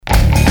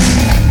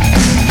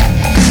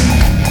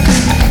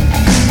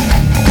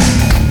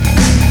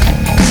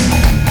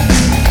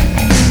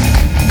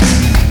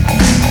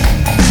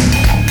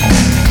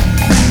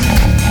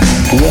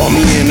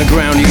the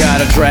ground, you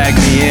gotta drag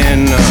me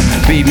in.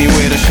 Beat me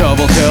with a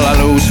shovel till I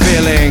lose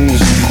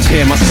feelings.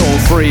 Tear my soul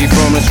free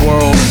from this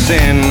world of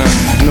sin.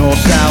 No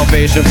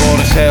salvation for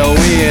this hell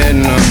we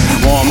in.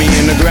 Want me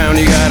in the ground,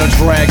 you gotta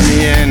drag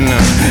me in.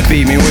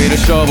 Beat me with a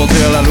shovel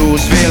till I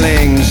lose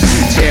feelings.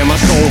 Tear my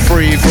soul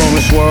free from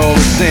this world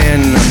of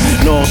sin.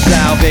 No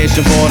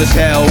salvation for this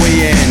hell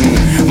we in.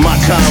 My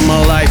time,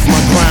 my life,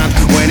 my grind.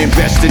 When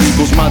invested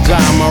equals my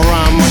dime, my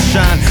rhyme, my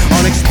shine.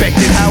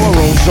 Unexpected how I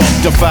rose up,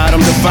 defied,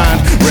 I'm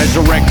defined.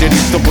 Resurrected,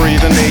 he's still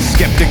breathing. They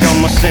skeptic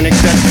on my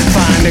cynics, that's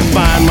fine. They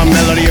find my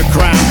melody of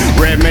crime.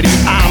 Remedy,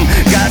 I'm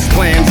God's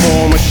plan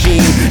for a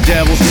machine.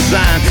 Devil's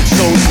design,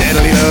 so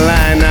deadly the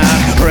line. I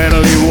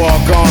readily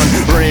walk on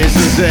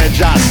razor's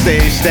edge. I stay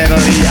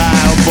steadily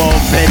high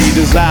above petty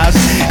desires.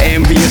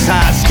 Envious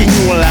hearts, skin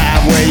you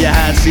alive where you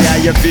hide. See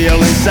how you feel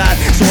inside.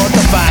 So I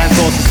define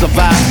thoughts to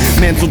survive.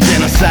 Mental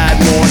genocide,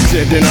 more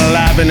dead than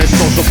alive in this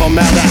social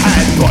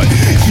formaldehyde. But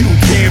you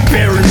can't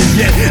bury me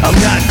yet, I'm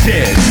not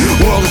dead.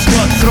 World is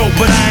cutthroat,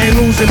 but I ain't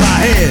losing my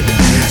head.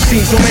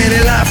 Seen so many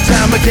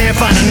lifetimes, I can't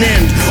find an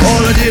end.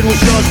 All I did was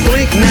just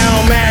blink, now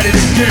I'm at it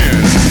again.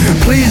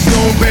 Please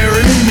don't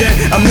bury me yet,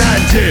 I'm not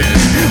dead.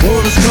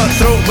 World is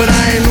cutthroat, but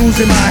I ain't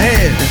losing my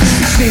head.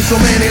 Seen so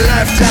many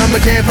lifetimes, I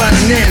can't find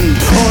an end.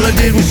 All I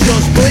did was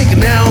just blink,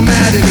 now I'm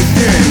at it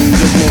again.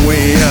 Took my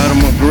way out of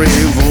my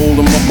grave,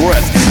 holding my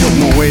breath. Took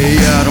my way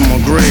out of my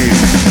grave.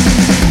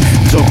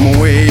 Took my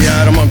way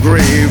out of my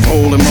grave,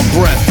 holding my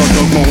breath. I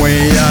took my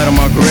way out of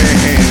my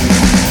grave.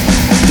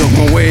 Took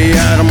my way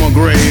out of my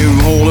grave,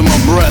 holding my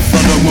breath.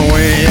 I took my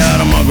way out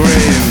of my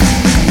grave.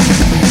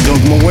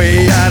 Took my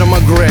way out of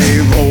my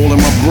grave, holding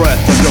my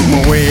breath. I took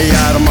my way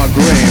out of my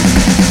grave.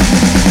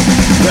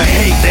 The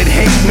hate that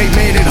hate me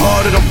made it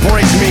harder to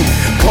break me.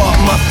 Part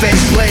my fake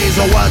plays,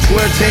 I watch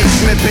where it takes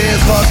me.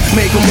 Bears hearts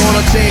make them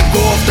wanna take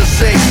off the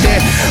safety.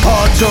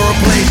 Hard to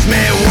replace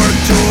me, work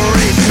to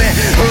erase me.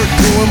 Hurt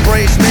to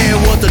embrace me,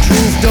 what the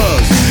truth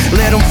does.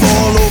 Let them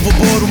fall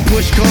overboard and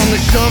push come to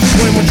shove.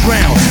 Swim and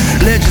drown,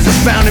 legends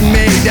are found and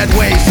made that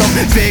way. Some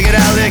figured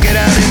out, they get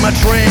out in my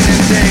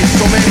training days.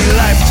 So many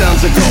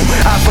lifetimes ago,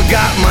 I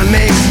forgot my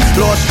name.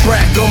 Lost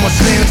track of my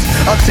sins,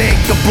 I'll take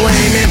the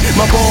blame. In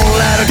my bone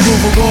ladder crew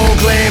will go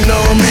claim no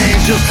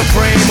remains. Just a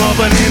frame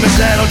of an image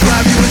that'll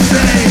drive you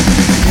insane.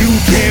 You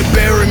can't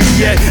bury me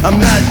yet,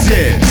 I'm not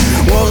dead.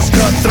 World's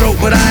cutthroat,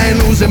 but I ain't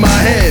losing my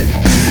head.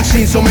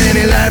 Seen so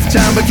many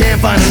lifetimes, but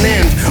can't find an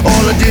end.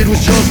 All I did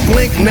was just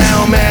blink,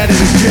 now I'm at it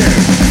again.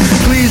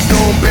 Please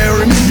don't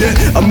bury me yet,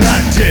 I'm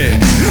not dead.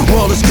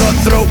 World is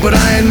cutthroat, but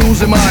I ain't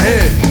losing my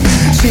head.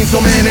 Seen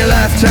so many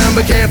lifetimes,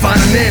 but can't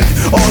find an end.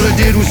 All I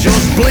did was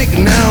just blink,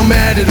 now I'm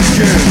at it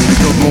again.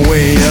 Took my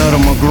way out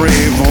of my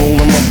grave,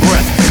 holding my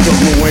breath. Took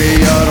my way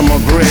out of my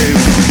grave.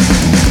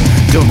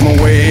 Took my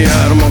way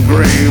out of my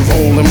grave,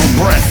 holding my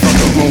breath. I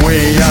took my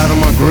way out of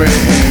my grave.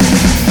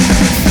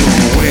 Took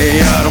my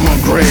way out of my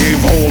grave,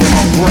 holding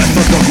my breath.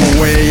 I took my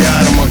way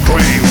out of my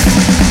grave.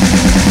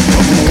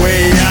 Took my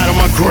way out of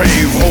my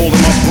grave,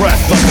 holding my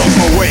breath. I took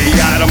my way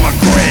out of my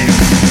grave.